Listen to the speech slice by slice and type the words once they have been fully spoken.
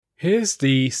Here's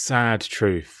the sad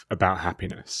truth about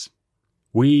happiness.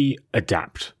 We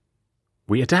adapt.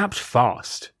 We adapt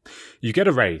fast. You get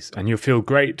a raise and you'll feel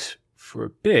great for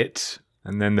a bit,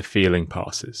 and then the feeling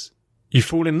passes. You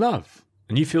fall in love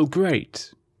and you feel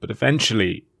great, but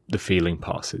eventually the feeling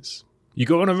passes. You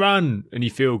go on a run and you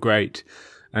feel great,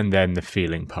 and then the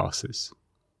feeling passes.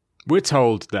 We're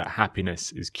told that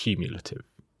happiness is cumulative.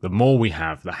 The more we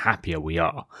have, the happier we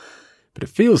are. But it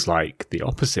feels like the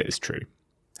opposite is true.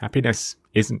 Happiness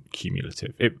isn't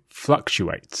cumulative. It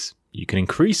fluctuates. You can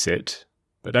increase it,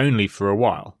 but only for a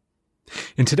while.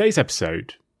 In today's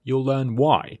episode, you'll learn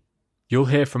why. You'll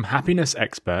hear from happiness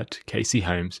expert Casey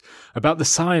Holmes about the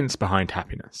science behind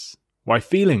happiness, why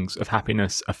feelings of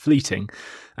happiness are fleeting,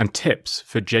 and tips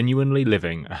for genuinely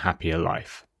living a happier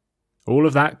life. All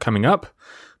of that coming up,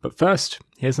 but first,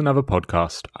 here's another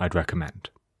podcast I'd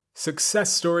recommend. Success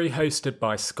Story, hosted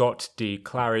by Scott D.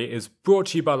 Clary, is brought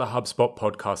to you by the HubSpot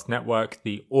Podcast Network,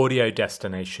 the audio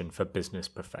destination for business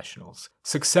professionals.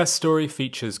 Success Story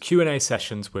features Q&A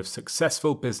sessions with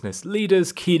successful business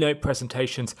leaders, keynote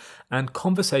presentations, and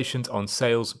conversations on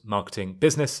sales, marketing,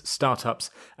 business,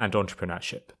 startups, and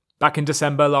entrepreneurship. Back in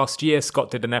December last year,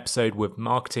 Scott did an episode with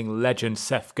marketing legend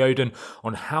Seth Godin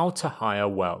on how to hire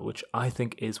well, which I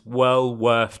think is well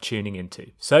worth tuning into.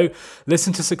 So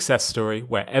listen to Success Story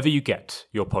wherever you get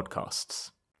your podcasts.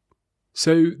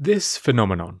 So this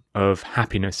phenomenon of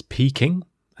happiness peaking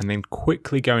and then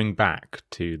quickly going back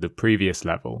to the previous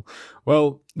level,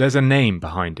 well, there's a name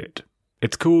behind it.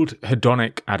 It's called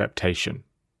hedonic adaptation.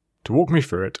 To walk me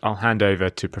through it, I'll hand over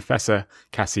to Professor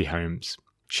Casey Holmes.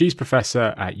 She's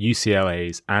professor at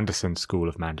UCLA's Anderson School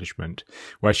of Management,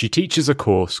 where she teaches a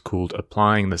course called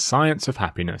Applying the Science of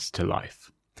Happiness to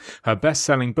Life. Her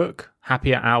best-selling book,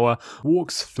 Happier Hour,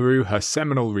 walks through her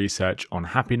seminal research on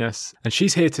happiness, and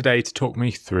she's here today to talk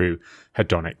me through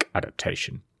hedonic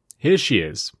adaptation. Here she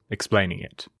is, explaining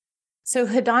it. So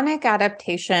hedonic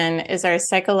adaptation is our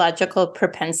psychological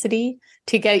propensity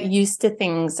to get used to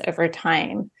things over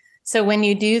time. So when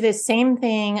you do the same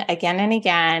thing again and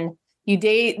again, you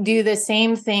do the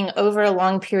same thing over a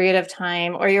long period of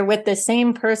time, or you're with the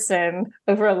same person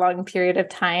over a long period of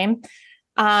time,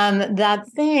 that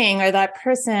thing or that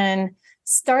person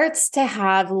starts to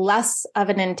have less of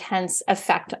an intense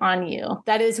effect on you.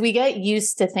 That is, we get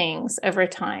used to things over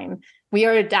time. We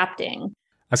are adapting.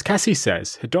 As Cassie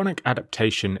says, hedonic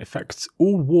adaptation affects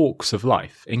all walks of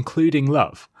life, including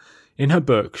love. In her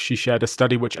book, she shared a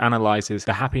study which analyzes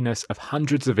the happiness of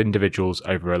hundreds of individuals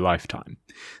over a lifetime.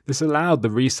 This allowed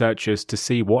the researchers to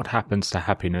see what happens to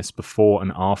happiness before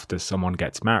and after someone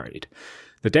gets married.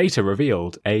 The data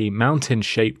revealed a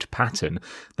mountain-shaped pattern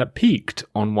that peaked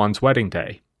on one's wedding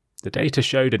day. The data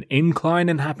showed an incline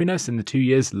in happiness in the 2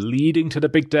 years leading to the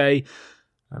big day,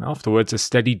 and afterwards a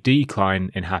steady decline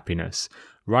in happiness,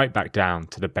 right back down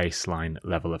to the baseline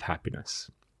level of happiness.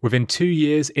 Within 2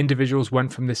 years, individuals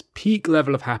went from this peak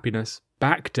level of happiness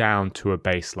back down to a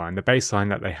baseline, the baseline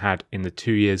that they had in the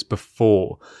 2 years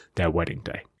before their wedding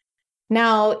day.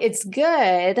 Now, it's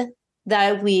good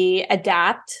that we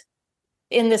adapt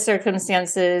in the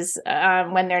circumstances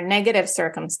when they're negative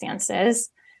circumstances,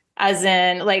 as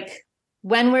in, like,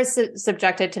 when we're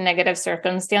subjected to negative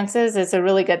circumstances, it's a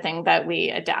really good thing that we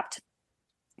adapt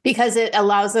because it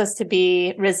allows us to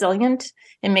be resilient.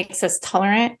 It makes us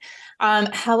tolerant.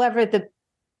 However, the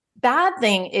bad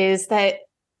thing is that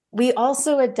we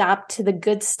also adapt to the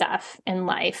good stuff in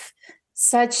life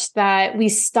such that we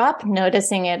stop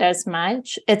noticing it as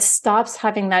much. It stops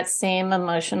having that same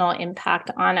emotional impact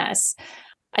on us.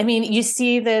 I mean, you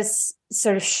see this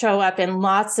sort of show up in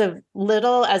lots of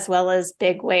little as well as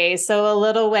big ways. So a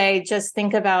little way, just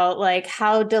think about like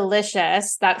how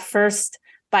delicious that first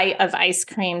bite of ice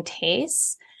cream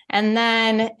tastes. And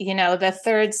then, the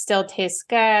third still tastes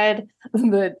good,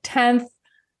 the 10th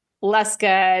less good.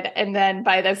 And then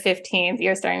by the 15th,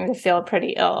 you're starting to feel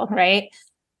pretty ill, right?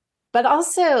 But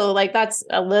also, like, that's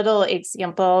a little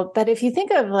example. But if you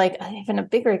think of like even a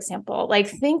bigger example, like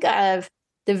think of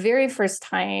the very first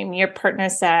time your partner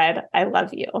said, "I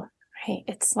love you," right?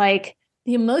 It's like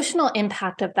the emotional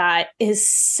impact of that is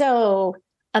so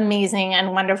amazing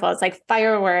and wonderful. It's like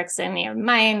fireworks in your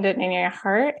mind and in your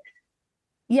heart.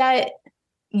 Yet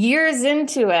years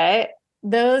into it,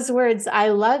 those words, "I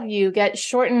love you," get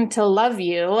shortened to "love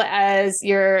you" as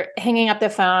you're hanging up the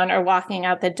phone or walking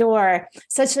out the door,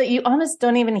 such that you almost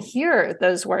don't even hear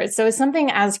those words. So it's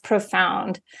something as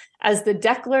profound as the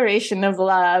declaration of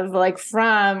love, like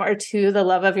from or to the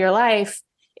love of your life,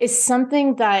 is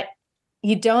something that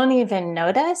you don't even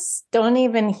notice, don't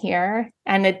even hear,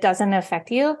 and it doesn't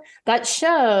affect you. That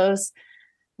shows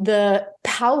the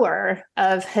power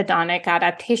of hedonic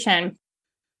adaptation.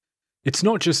 It's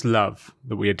not just love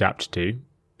that we adapt to,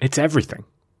 it's everything.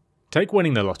 Take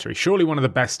winning the lottery, surely one of the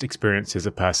best experiences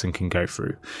a person can go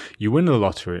through. You win the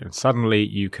lottery and suddenly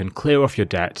you can clear off your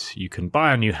debt, you can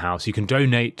buy a new house, you can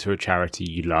donate to a charity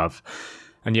you love.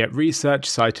 And yet research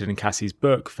cited in Cassie's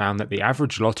book found that the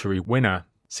average lottery winner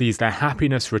sees their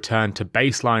happiness return to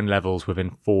baseline levels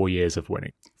within 4 years of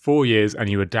winning. 4 years and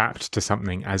you adapt to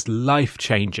something as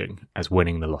life-changing as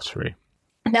winning the lottery.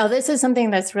 Now, this is something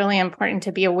that's really important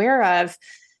to be aware of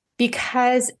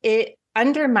because it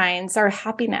undermines our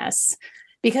happiness,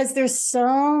 because there's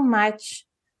so much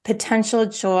potential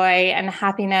joy and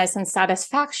happiness and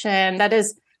satisfaction that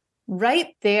is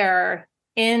right there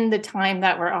in the time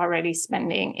that we're already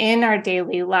spending in our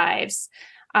daily lives,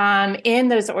 in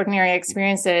those ordinary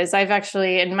experiences. I've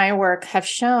actually, in my work, have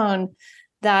shown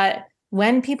that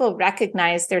when people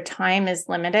recognize their time is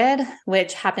limited,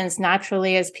 which happens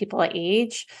naturally as people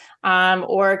age,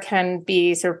 or can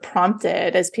be sort of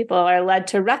prompted as people are led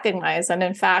to recognize, and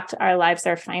in fact, our lives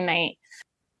are finite.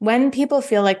 When people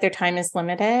feel like their time is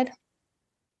limited,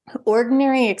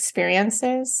 ordinary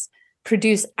experiences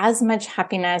produce as much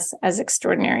happiness as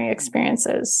extraordinary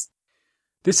experiences.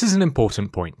 This is an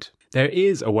important point. There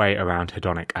is a way around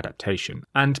hedonic adaptation,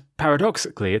 and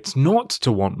paradoxically, it's not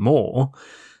to want more,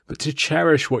 but to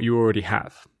cherish what you already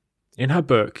have. In her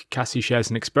book, Cassie shares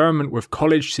an experiment with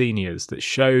college seniors that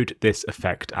showed this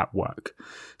effect at work.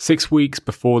 6 weeks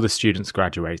before the students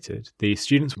graduated, the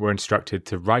students were instructed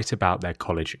to write about their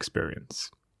college experience.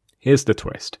 Here's the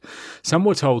twist. Some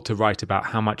were told to write about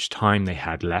how much time they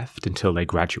had left until they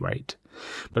graduate,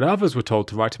 but others were told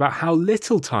to write about how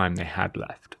little time they had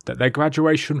left, that their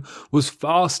graduation was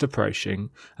fast approaching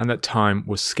and that time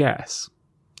was scarce.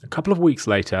 A couple of weeks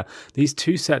later, these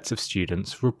two sets of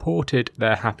students reported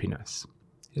their happiness.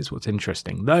 Here's what's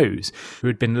interesting. Those who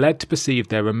had been led to perceive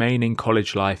their remaining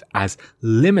college life as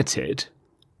limited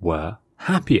were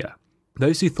happier.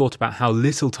 Those who thought about how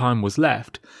little time was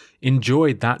left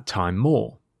enjoyed that time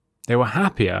more. They were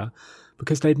happier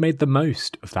because they'd made the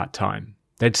most of that time.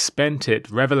 They'd spent it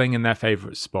reveling in their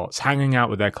favourite spots, hanging out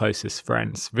with their closest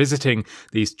friends, visiting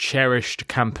these cherished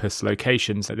campus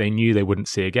locations that they knew they wouldn't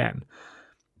see again.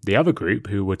 The other group,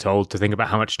 who were told to think about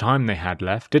how much time they had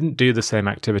left, didn't do the same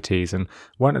activities and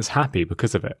weren't as happy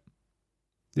because of it.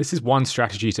 This is one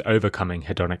strategy to overcoming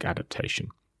hedonic adaptation.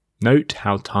 Note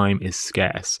how time is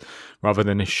scarce, rather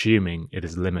than assuming it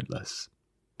is limitless.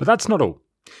 But that's not all.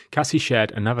 Cassie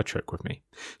shared another trick with me.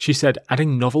 She said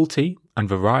adding novelty and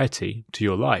variety to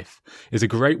your life is a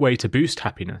great way to boost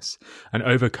happiness and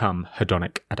overcome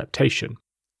hedonic adaptation.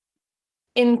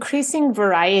 Increasing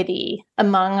variety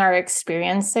among our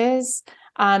experiences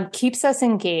keeps us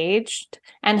engaged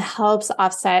and helps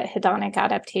offset hedonic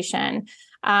adaptation.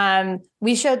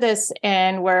 We showed this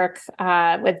in work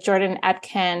with Jordan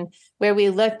Etkin, where we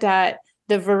looked at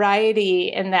the variety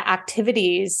in the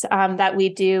activities that we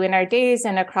do in our days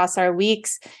and across our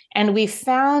weeks. And we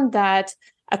found that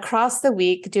across the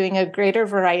week, doing a greater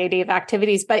variety of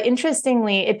activities, but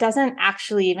interestingly, it doesn't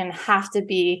actually even have to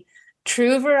be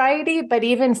true variety, but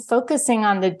even focusing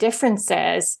on the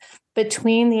differences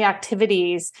between the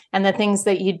activities and the things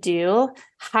that you do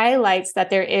highlights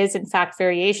that there is, in fact,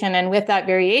 variation. And with that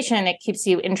variation, it keeps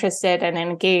you interested and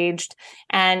engaged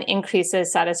and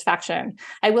increases satisfaction.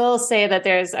 I will say that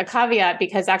there's a caveat,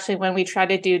 because actually when we try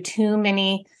to do too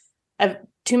many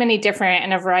different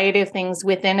and a variety of things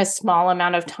within a small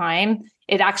amount of time,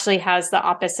 it actually has the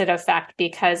opposite effect,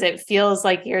 because it feels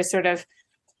like you're sort of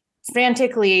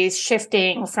frantically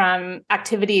shifting from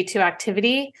activity to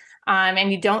activity,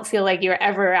 and you don't feel like you're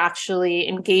ever actually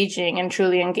engaging and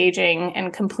truly engaging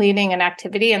and completing an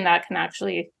activity, and that can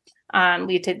actually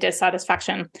lead to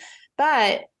dissatisfaction.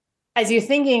 But as you're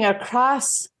thinking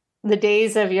across the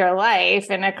days of your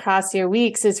life and across your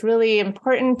weeks, it's really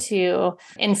important to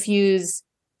infuse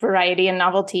variety and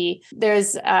novelty.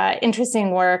 There's interesting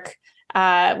work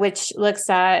which looks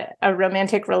at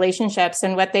romantic relationships.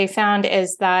 And what they found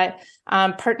is that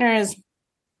partners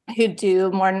who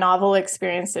do more novel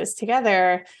experiences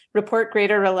together report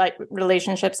greater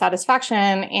relationship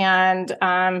satisfaction and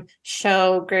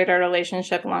show greater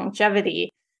relationship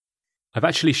longevity. I've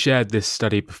actually shared this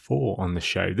study before on the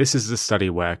show. This is a study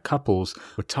where couples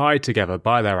were tied together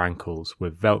by their ankles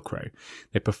with Velcro.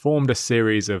 They performed a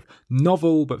series of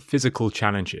novel but physical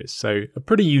challenges, so a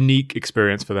pretty unique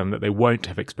experience for them that they won't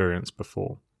have experienced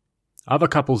before. Other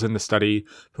couples in the study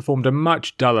performed a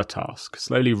much duller task,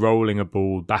 slowly rolling a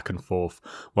ball back and forth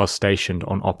while stationed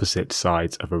on opposite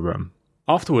sides of a room.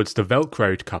 Afterwards, the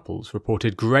Velcroed couples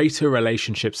reported greater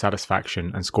relationship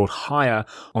satisfaction and scored higher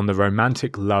on the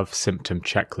romantic love symptom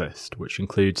checklist, which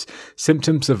includes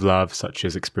symptoms of love such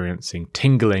as experiencing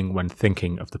tingling when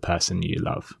thinking of the person you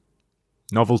love.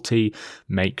 Novelty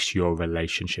makes your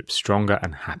relationship stronger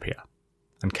and happier.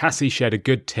 And Cassie shared a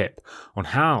good tip on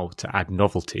how to add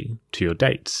novelty to your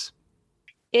dates.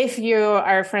 If you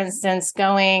are, for instance,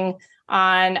 going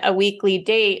on a weekly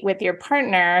date with your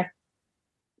partner,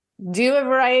 do a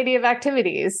variety of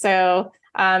activities. So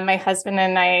my husband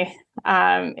and I,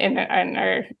 in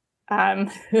our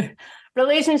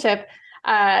relationship,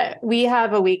 we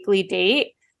have a weekly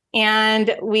date,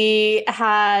 and we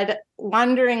had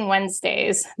Wandering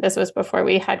Wednesdays. This was before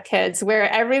we had kids,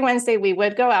 where every Wednesday we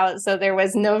would go out. So there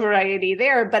was no variety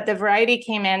there, but the variety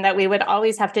came in that we would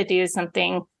always have to do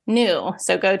something new.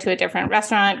 So go to a different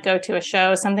restaurant, go to a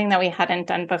show, something that we hadn't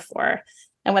done before.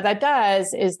 And what that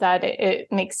does is that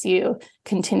it makes you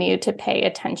continue to pay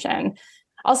attention.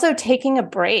 Also, taking a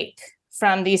break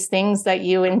from these things that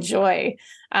you enjoy.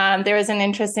 There was an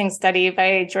interesting study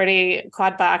by Jordi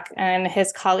Quadbach and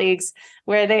his colleagues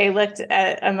where they looked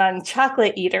at among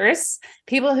chocolate eaters,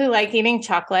 people who like eating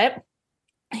chocolate.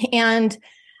 And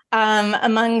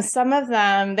among some of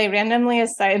them, they randomly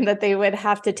assigned that they would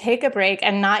have to take a break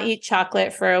and not eat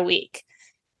chocolate for a week.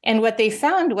 And what they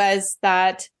found was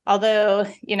that although,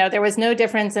 there was no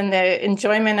difference in the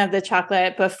enjoyment of the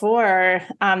chocolate before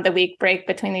the week break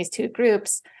between these two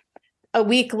groups, a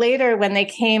week later when they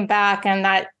came back and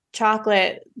that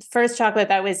first chocolate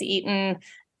that was eaten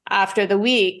after the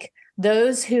week,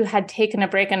 those who had taken a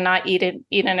break and not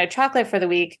eaten a chocolate for the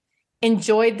week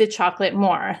enjoyed the chocolate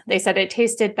more. They said it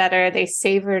tasted better, they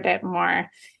savored it more.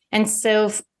 And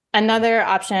so another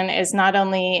option is not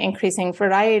only increasing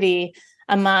variety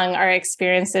among our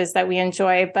experiences that we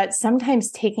enjoy, but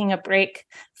sometimes taking a break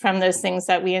from those things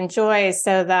that we enjoy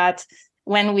so that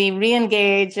when we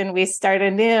re-engage and we start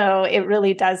anew, it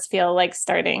really does feel like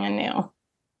starting anew.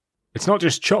 It's not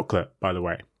just chocolate, by the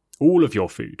way. All of your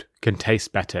food can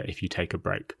taste better if you take a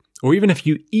break, or even if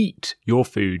you eat your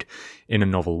food in a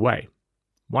novel way.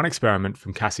 One experiment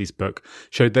from Cassie's book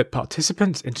showed that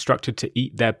participants instructed to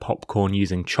eat their popcorn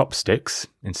using chopsticks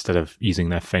instead of using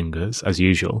their fingers as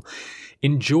usual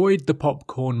enjoyed the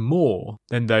popcorn more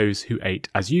than those who ate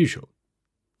as usual.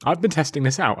 I've been testing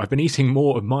this out. I've been eating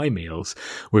more of my meals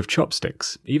with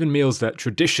chopsticks, even meals that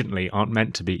traditionally aren't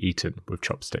meant to be eaten with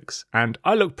chopsticks. And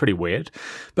I look pretty weird,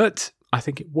 but I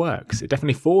think it works. It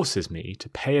definitely forces me to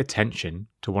pay attention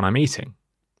to what I'm eating.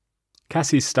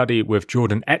 Cassie's study with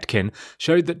Jordan Etkin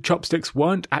showed that chopsticks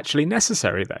weren't actually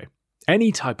necessary, though.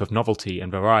 Any type of novelty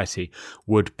and variety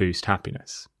would boost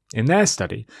happiness. In their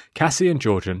study, Cassie and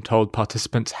Jordan told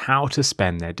participants how to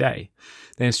spend their day.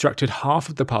 They instructed half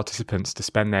of the participants to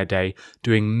spend their day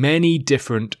doing many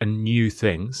different and new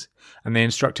things, and they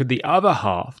instructed the other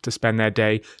half to spend their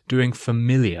day doing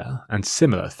familiar and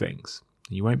similar things.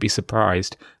 You won't be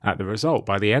surprised at the result.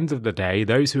 By the end of the day,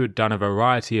 those who had done a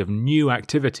variety of new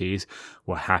activities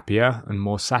were happier and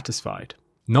more satisfied.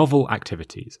 Novel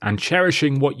activities and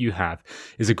cherishing what you have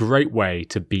is a great way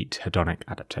to beat hedonic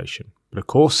adaptation. But of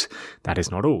course, that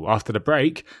is not all. After the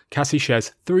break, Cassie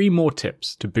shares 3 more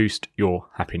tips to boost your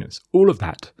happiness. All of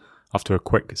that after a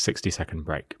quick 60-second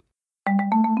break.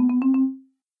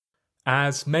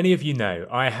 As many of you know,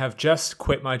 I have just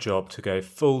quit my job to go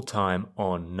full-time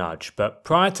on Nudge. But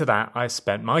prior to that, I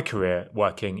spent my career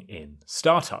working in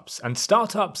startups. And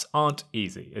startups aren't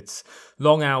easy. It's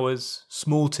long hours,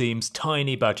 small teams,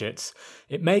 tiny budgets.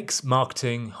 It makes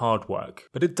marketing hard work,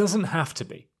 but it doesn't have to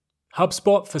be.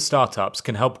 HubSpot for Startups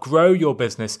can help grow your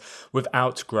business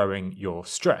without growing your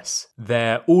stress.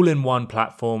 Their all-in-one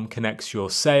platform connects your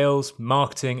sales,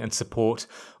 marketing, and support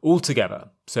all together.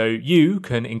 So you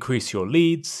can increase your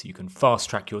leads, you can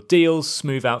fast-track your deals,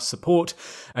 smooth out support,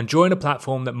 and join a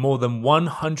platform that more than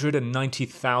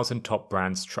 190,000 top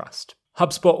brands trust.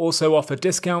 HubSpot also offer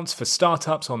discounts for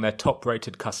startups on their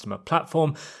top-rated customer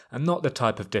platform, and not the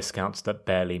type of discounts that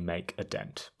barely make a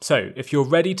dent. So, if you're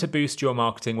ready to boost your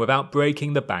marketing without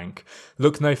breaking the bank,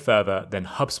 look no further than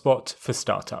HubSpot for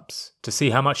Startups. To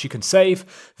see how much you can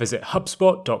save, visit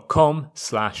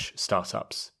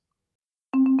hubspot.com/startups.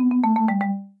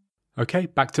 Okay,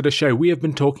 back to the show. We have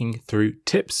been talking through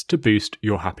tips to boost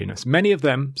your happiness. Many of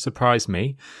them surprised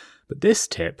me, but this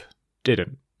tip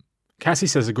didn't. Cassie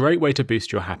says a great way to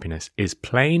boost your happiness is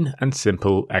plain and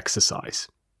simple exercise.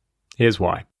 Here's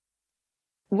why.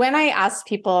 When I ask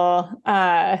people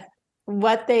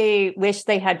what they wish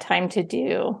they had time to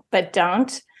do but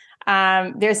don't,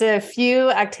 There's a few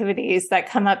activities that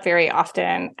come up very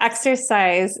often.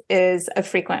 Exercise is a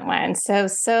frequent one.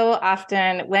 So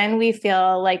often when we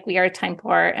feel like we are time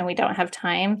poor and we don't have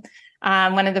time,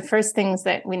 one of the first things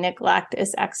that we neglect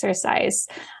is exercise.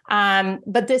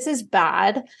 But this is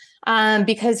bad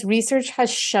because research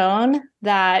has shown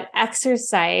that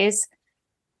exercise,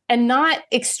 and not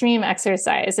extreme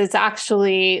exercise, it's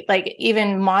actually like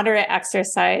even moderate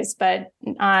exercise, but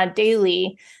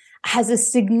daily, has a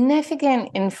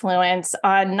significant influence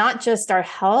on not just our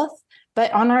health,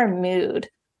 but on our mood.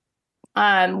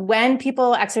 When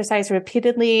people exercise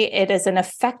repeatedly, it is an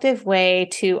effective way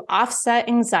to offset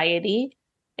anxiety.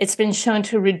 It's been shown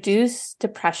to reduce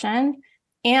depression,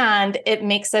 and it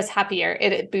makes us happier.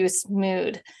 It boosts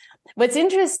mood. What's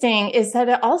interesting is that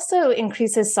it also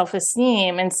increases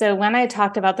self-esteem. And so when I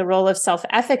talked about the role of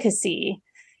self-efficacy,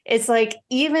 it's like,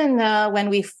 even though when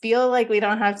we feel like we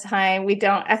don't have time, we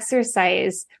don't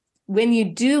exercise, when you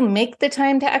do make the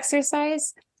time to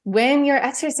exercise, when you're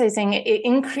exercising, it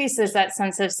increases that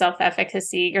sense of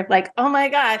self-efficacy. You're like, oh my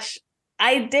gosh,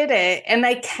 I did it and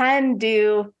I can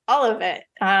do all of it.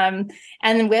 And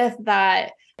with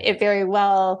that, it very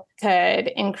well could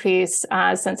increase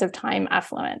a sense of time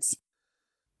affluence.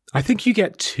 I think you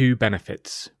get two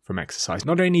benefits from exercise.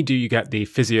 Not only do you get the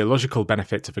physiological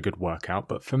benefits of a good workout,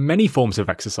 but for many forms of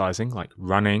exercising, like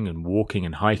running and walking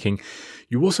and hiking,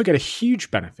 you also get a huge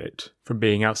benefit from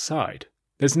being outside.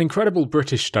 There's an incredible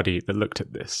British study that looked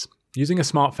at this. Using a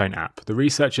smartphone app, the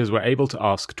researchers were able to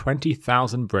ask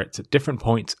 20,000 Brits at different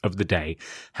points of the day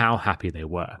how happy they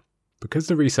were. Because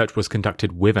the research was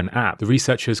conducted with an app, the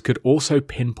researchers could also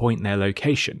pinpoint their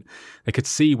location. They could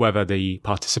see whether the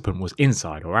participant was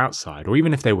inside or outside, or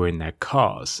even if they were in their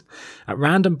cars. At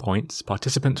random points,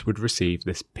 participants would receive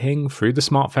this ping through the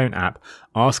smartphone app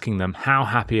asking them, how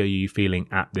happy are you feeling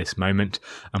at this moment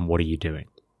and what are you doing?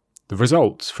 The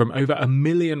results from over 1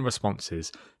 million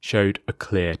responses showed a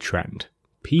clear trend.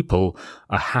 People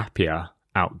are happier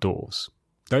outdoors.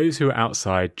 Those who are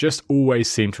outside just always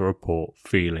seem to report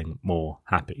feeling more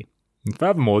happy. And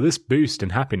furthermore, this boost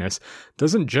in happiness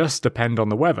doesn't just depend on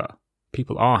the weather.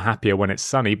 People are happier when it's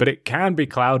sunny, but it can be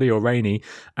cloudy or rainy,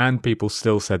 and people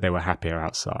still said they were happier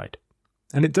outside.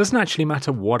 And it doesn't actually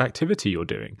matter what activity you're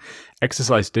doing.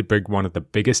 Exercise did bring one of the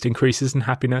biggest increases in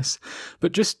happiness,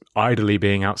 but just idly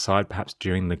being outside, perhaps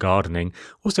during the gardening,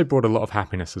 also brought a lot of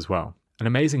happiness as well. And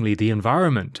amazingly, the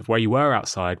environment of where you were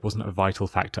outside wasn't a vital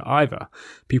factor either.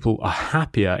 People are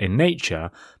happier in nature,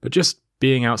 but just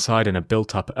being outside in a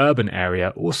built-up urban area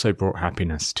also brought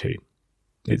happiness too.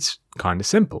 It's kind of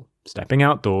simple. Stepping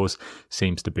outdoors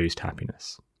seems to boost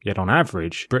happiness. Yet on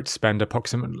average, Brits spend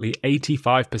approximately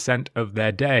 85% of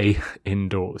their day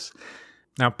indoors.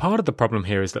 Now, part of the problem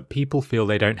here is that people feel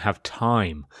they don't have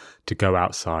time to go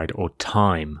outside or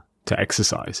time to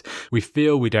exercise. We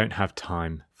feel we don't have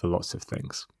time for lots of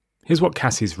things. Here's what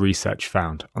Cassie's research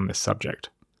found on this subject.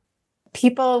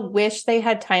 People wish they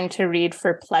had time to read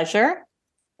for pleasure.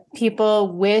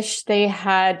 People wish they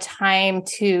had time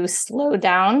to slow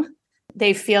down.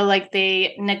 They feel like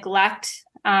they neglect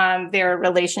their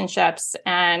relationships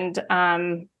and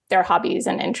their hobbies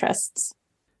and interests.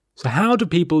 So how do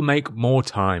people make more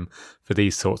time for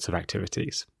these sorts of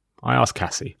activities? I asked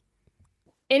Cassie.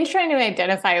 In trying to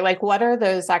identify, like, what are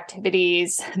those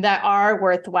activities that are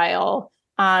worthwhile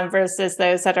versus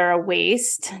those that are a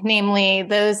waste, namely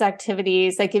those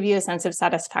activities that give you a sense of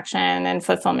satisfaction and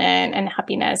fulfillment and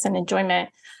happiness and enjoyment,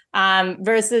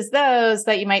 versus those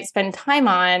that you might spend time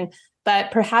on,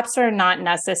 but perhaps are not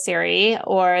necessary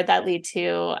or that lead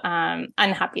to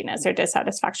unhappiness or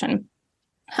dissatisfaction.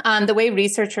 The way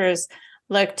researchers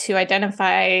look to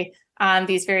identify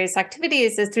these various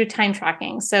activities is through time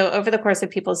tracking. So over the course of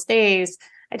people's days,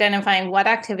 identifying what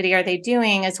activity are they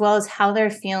doing, as well as how they're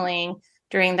feeling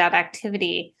during that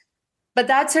activity. But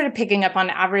that's sort of picking up on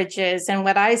averages. And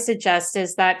what I suggest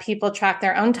is that people track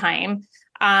their own time.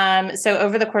 So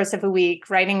over the course of a week,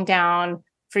 writing down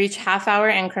for each half-hour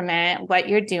increment what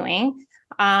you're doing,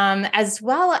 as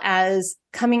well as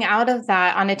coming out of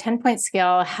that on a 10-point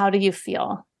scale, how do you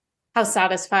feel? How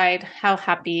satisfied, how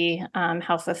happy,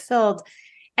 how fulfilled.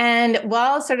 And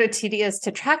while sort of tedious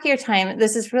to track your time,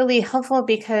 this is really helpful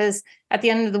because at the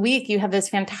end of the week, you have this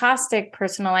fantastic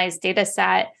personalized data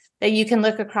set that you can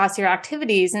look across your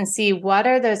activities and see what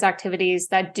are those activities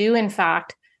that do, in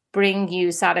fact, bring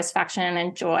you satisfaction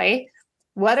and joy.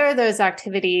 What are those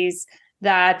activities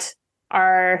that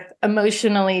are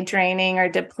emotionally draining or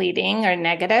depleting or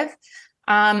negative?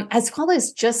 As well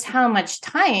as just how much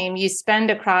time you spend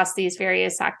across these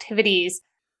various activities.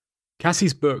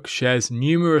 Cassie's book shares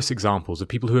numerous examples of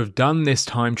people who have done this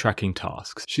time-tracking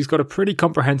task. She's got a pretty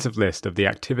comprehensive list of the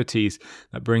activities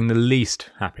that bring the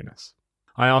least happiness.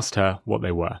 I asked her what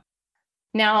they were.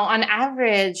 Now, on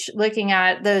average, looking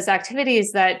at those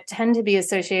activities that tend to be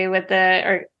associated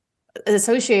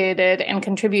and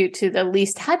contribute to the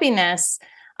least happiness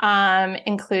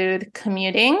include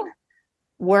commuting,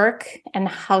 work, and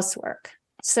housework.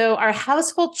 So our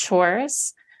household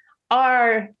chores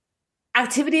are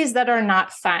activities that are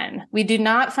not fun. We do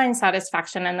not find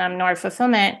satisfaction in them nor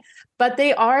fulfillment, but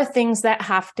they are things that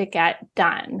have to get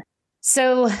done.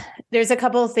 So there's a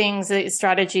couple of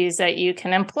strategies that you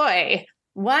can employ.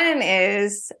 One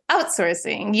is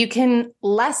outsourcing. You can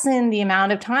lessen the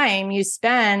amount of time you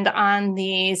spend on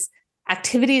these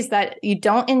activities that you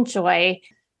don't enjoy.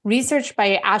 Research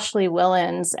by Ashley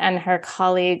Willens and her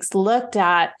colleagues looked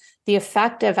at the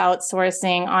effect of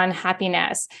outsourcing on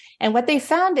happiness. And what they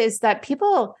found is that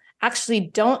people actually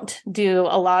don't do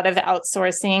a lot of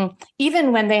outsourcing,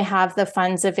 even when they have the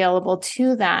funds available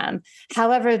to them.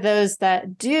 However, those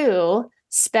that do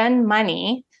spend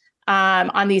money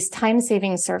on these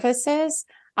time-saving services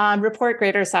report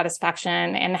greater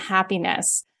satisfaction and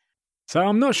happiness. So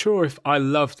I'm not sure if I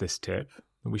love this tip,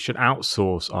 that we should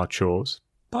outsource our chores,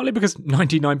 partly because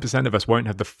 99% of us won't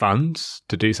have the funds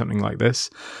to do something like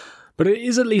this. But it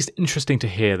is at least interesting to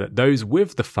hear that those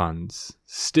with the funds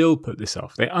still put this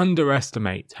off. They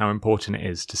underestimate how important it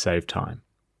is to save time.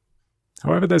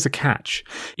 However, there's a catch.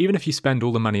 Even if you spend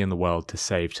all the money in the world to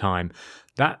save time,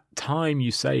 that time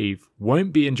you save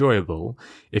won't be enjoyable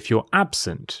if you're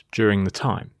absent during the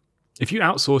time. If you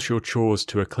outsource your chores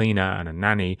to a cleaner and a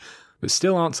nanny, but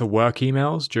still answer work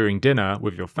emails during dinner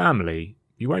with your family,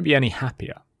 you won't be any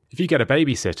happier. If you get a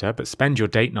babysitter but spend your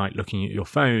date night looking at your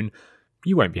phone,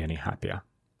 you won't be any happier.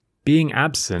 Being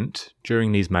absent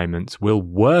during these moments will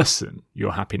worsen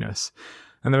your happiness,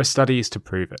 and there are studies to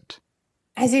prove it.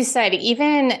 As you said,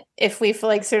 even if we've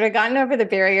sort of gotten over the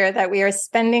barrier that we are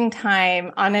spending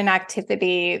time on an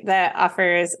activity that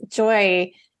offers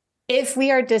joy, if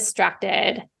we are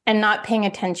distracted and not paying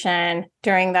attention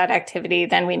during that activity,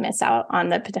 then we miss out on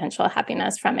the potential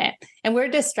happiness from it. And we're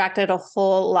distracted a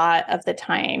whole lot of the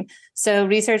time. So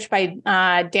research by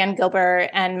Dan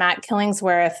Gilbert and Matt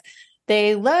Killingsworth,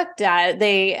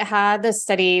 they had this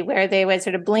study where they would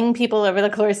sort of bling people over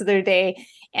the course of their day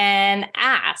and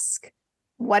ask,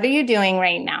 what are you doing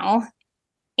right now?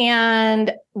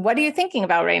 And what are you thinking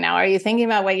about right now? Are you thinking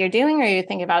about what you're doing? Or are you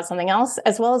thinking about something else?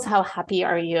 As well as how happy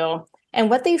are you? And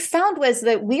what they found was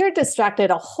that we are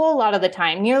distracted a whole lot of the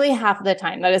time, nearly half of the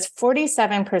time. That is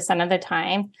 47% of the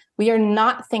time. We are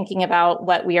not thinking about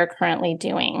what we are currently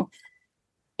doing.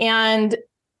 And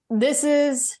this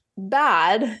is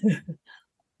bad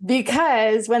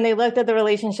because when they looked at the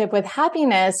relationship with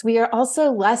happiness, we are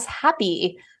also less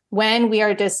happy when we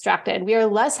are distracted. We are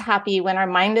less happy when our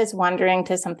mind is wandering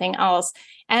to something else.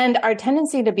 And our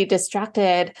tendency to be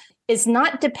distracted is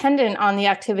not dependent on the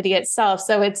activity itself.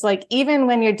 So it's even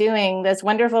when you're doing this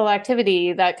wonderful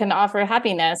activity that can offer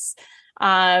happiness,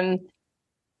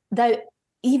 that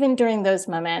even during those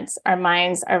moments, our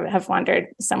minds have wandered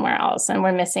somewhere else and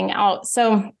we're missing out.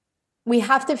 So we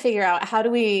have to figure out, how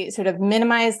do we sort of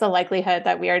minimize the likelihood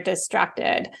that we are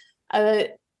distracted? A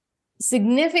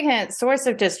significant source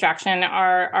of distraction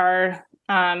are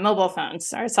our mobile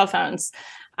phones, our cell phones.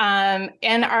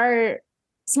 And our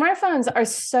smartphones are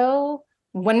so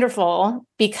wonderful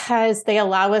because they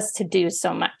allow us to do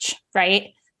so much,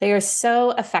 right? They are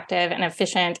so effective and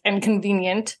efficient and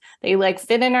convenient. They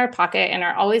fit in our pocket and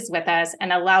are always with us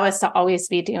and allow us to always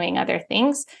be doing other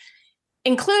things,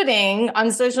 including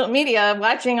on social media,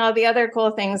 watching all the other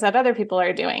cool things that other people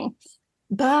are doing.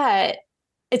 But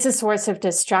it's a source of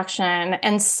distraction.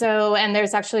 And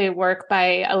there's actually work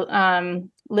by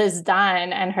Liz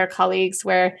Dunn and her colleagues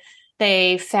where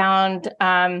they found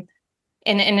in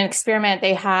an experiment,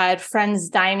 they had friends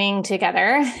dining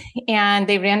together and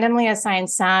they randomly assigned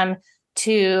some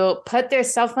to put their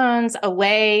cell phones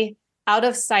away out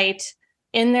of sight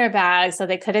in their bags so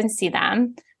they couldn't see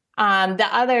them. The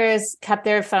others kept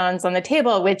their phones on the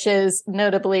table, which is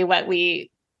notably what we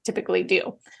typically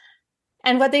do.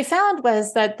 And what they found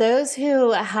was that those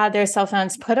who had their cell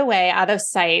phones put away out of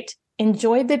sight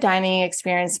enjoyed the dining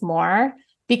experience more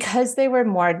because they were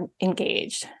more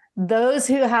engaged. Those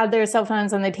who had their cell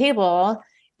phones on the table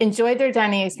enjoyed their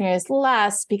dining experience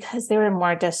less because they were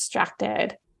more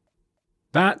distracted.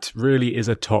 That really is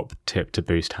a top tip to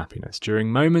boost happiness.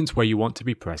 During moments where you want to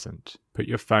be present, put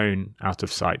your phone out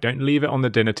of sight. Don't leave it on the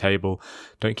dinner table.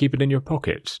 Don't keep it in your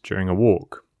pocket during a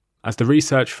walk. As the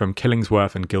research from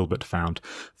Killingsworth and Gilbert found,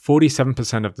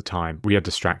 47% of the time we are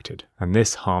distracted, and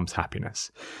this harms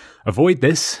happiness. Avoid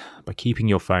this by keeping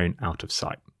your phone out of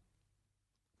sight.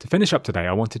 To finish up today,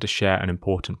 I wanted to share an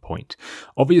important point.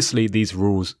 Obviously, these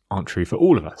rules aren't true for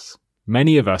all of us.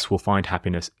 Many of us will find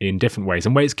happiness in different ways,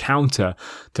 and ways counter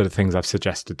to the things I've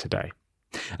suggested today.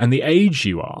 And the age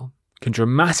you are can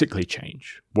dramatically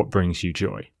change what brings you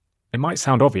joy. It might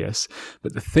sound obvious,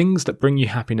 but the things that bring you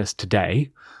happiness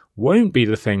today won't be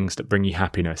the things that bring you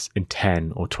happiness in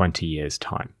 10 or 20 years'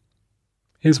 time.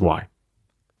 Here's why.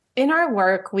 In our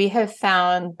work, we have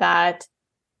found that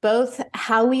both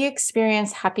how we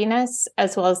experience happiness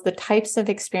as well as the types of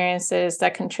experiences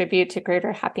that contribute to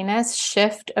greater happiness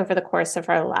shift over the course of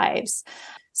our lives.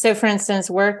 So, for instance,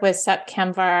 work with Sepp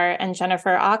Kamvar and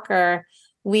Jennifer Aaker,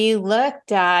 we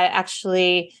looked at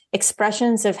actually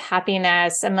expressions of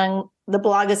happiness among the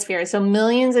blogosphere. So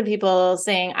millions of people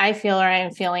saying, I feel or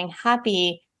I'm feeling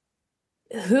happy.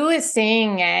 Who is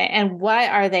saying it and what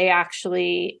are they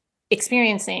actually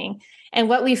experiencing? And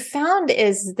what we found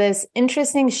is this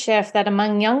interesting shift that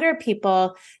among younger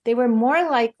people, they were more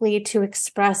likely to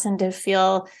express and to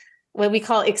feel what we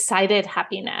call excited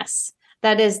happiness.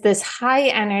 That is this high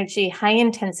energy, high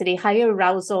intensity, high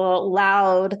arousal,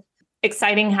 loud,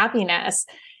 exciting happiness.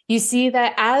 You see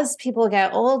that as people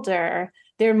get older,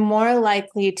 they're more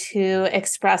likely to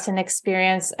express and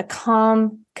experience a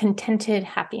calm, contented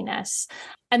happiness.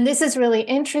 And this is really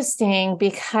interesting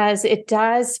because it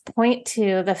does point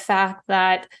to the fact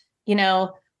that,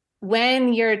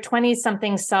 when your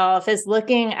 20-something self is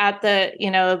looking at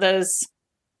those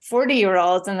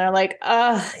 40-year-olds and they're like,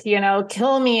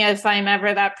 kill me if I'm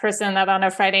ever that person that on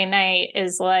a Friday night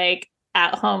is like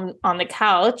at home on the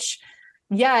couch.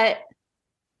 Yet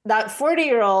that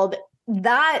 40-year-old,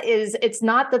 it's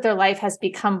not that their life has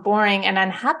become boring and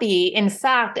unhappy. In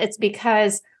fact, it's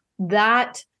because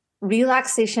that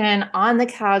relaxation on the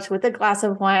couch with a glass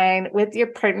of wine with your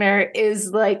partner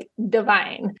is like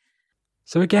divine.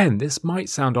 So again, this might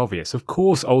sound obvious. Of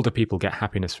course, older people get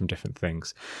happiness from different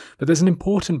things, but there's an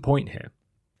important point here.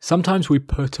 Sometimes we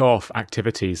put off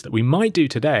activities that we might do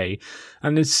today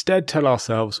and instead tell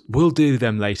ourselves we'll do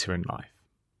them later in life.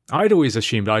 I'd always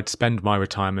assumed I'd spend my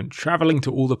retirement travelling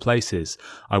to all the places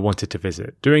I wanted to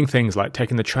visit, doing things like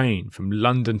taking the train from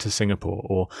London to Singapore,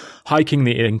 or hiking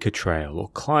the Inca Trail, or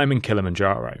climbing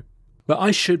Kilimanjaro. But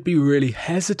I should be really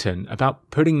hesitant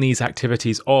about putting these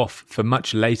activities off for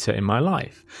much later in my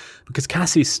life, because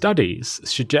Cassie's studies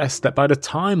suggest that by the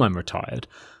time I'm retired,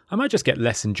 I might just get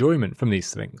less enjoyment from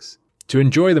these things. To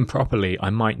enjoy them properly,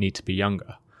 I might need to be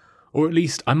younger. Or at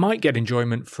least I might get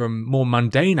enjoyment from more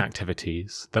mundane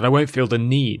activities that I won't feel the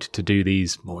need to do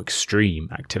these more extreme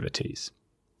activities.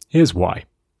 Here's why.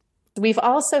 We've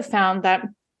also found that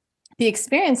the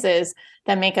experiences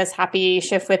that make us happy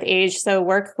shift with age. So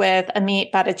work with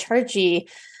Amit Bhattacharjee,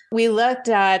 we looked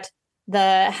at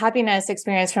the happiness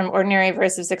experience from ordinary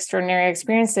versus extraordinary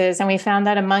experiences. And we found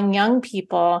that among young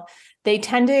people, they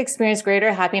tend to experience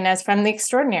greater happiness from the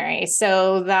extraordinary.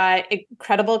 So that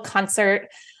incredible concert,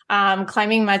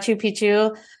 climbing Machu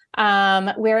Picchu.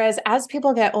 Whereas as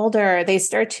people get older, they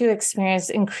start to experience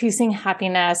increasing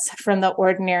happiness from the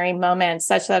ordinary moments,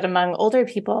 such that among older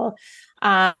people,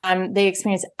 they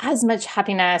experience as much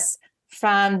happiness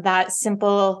from that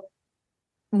simple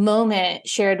moment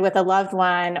shared with a loved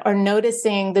one or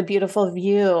noticing the beautiful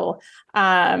view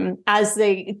as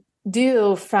they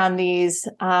do from these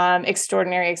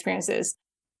extraordinary experiences.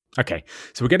 Okay,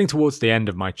 so we're getting towards the end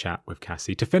of my chat with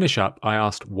Cassie. To finish up, I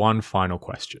asked one final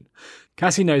question.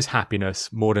 Cassie knows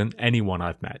happiness more than anyone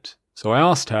I've met. So I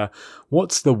asked her,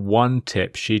 what's the one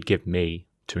tip she'd give me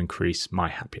to increase my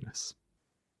happiness?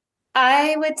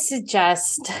 I would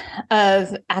suggest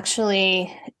of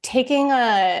actually taking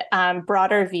a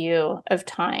broader view of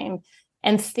time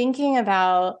and thinking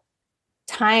about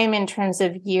time in terms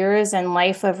of years and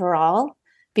life overall.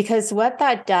 Because what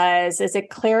that does is it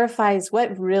clarifies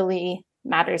what really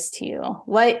matters to you,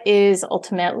 what is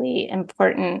ultimately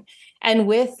important. And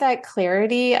with that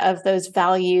clarity of those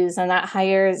values and that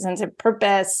higher sense of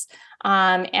purpose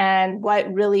and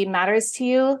what really matters to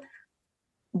you,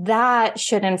 that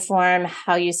should inform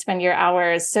how you spend your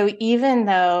hours. So even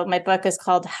though my book is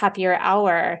called Happier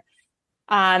Hour,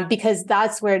 because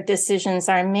that's where decisions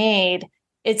are made,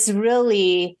 it's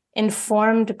really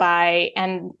informed by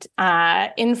and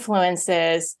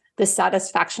influences the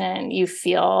satisfaction you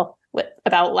feel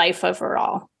about life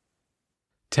overall.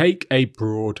 Take a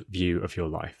broad view of your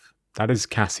life. That is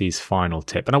Cassie's final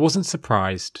tip. And I wasn't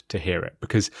surprised to hear it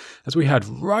because, as we heard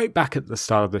right back at the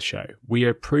start of the show, we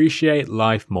appreciate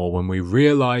life more when we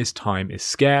realize time is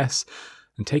scarce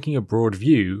and taking a broad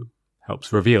view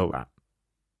helps reveal that.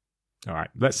 All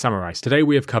right, let's summarize. Today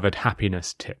we have covered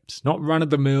happiness tips, not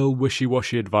run-of-the-mill,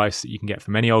 wishy-washy advice that you can get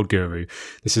from any old guru.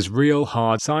 This is real,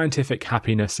 hard, scientific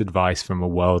happiness advice from a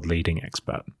world-leading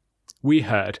expert. We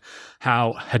heard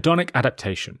how hedonic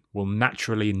adaptation will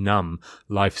naturally numb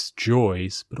life's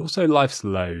joys, but also life's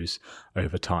lows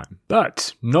over time.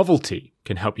 But novelty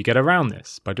can help you get around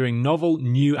this. By doing novel,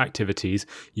 new activities,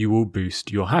 you will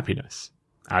boost your happiness,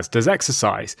 as does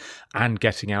exercise and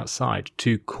getting outside,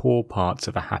 two core parts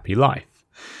of a happy life.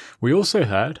 We also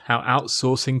heard how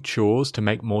outsourcing chores to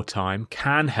make more time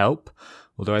can help,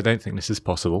 although I don't think this is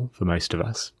possible for most of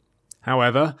us.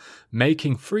 However,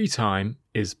 making free time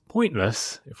is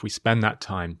pointless if we spend that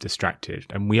time distracted,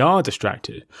 and we are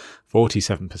distracted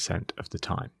 47% of the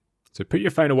time. So put your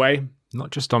phone away,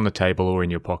 not just on the table or in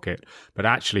your pocket, but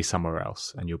actually somewhere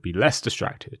else, and you'll be less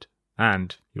distracted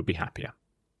and you'll be happier.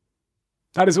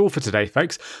 That is all for today,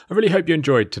 folks. I really hope you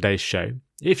enjoyed today's show.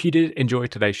 If you did enjoy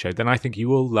today's show, then I think you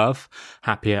will love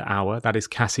Happier Hour. That is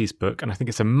Cassie's book, and I think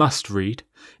it's a must-read.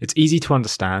 It's easy to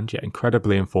understand, yet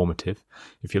incredibly informative.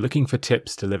 If you're looking for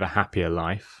tips to live a happier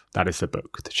life, that is the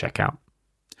book to check out.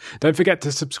 Don't forget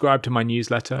to subscribe to my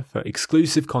newsletter for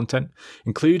exclusive content,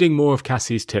 including more of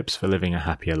Cassie's tips for living a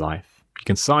happier life. You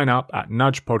can sign up at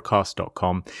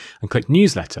nudgepodcast.com and click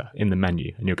newsletter in the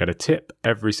menu, and you'll get a tip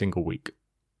every single week.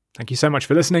 Thank you so much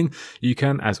for listening. You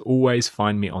can, as always,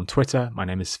 find me on Twitter. My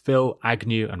name is Phil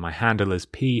Agnew and my handle is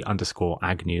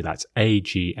P_Agnew. That's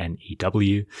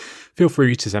AGNEW. Feel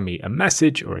free to send me a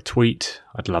message or a tweet.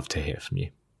 I'd love to hear from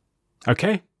you.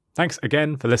 Okay, thanks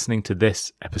again for listening to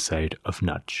this episode of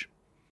Nudge.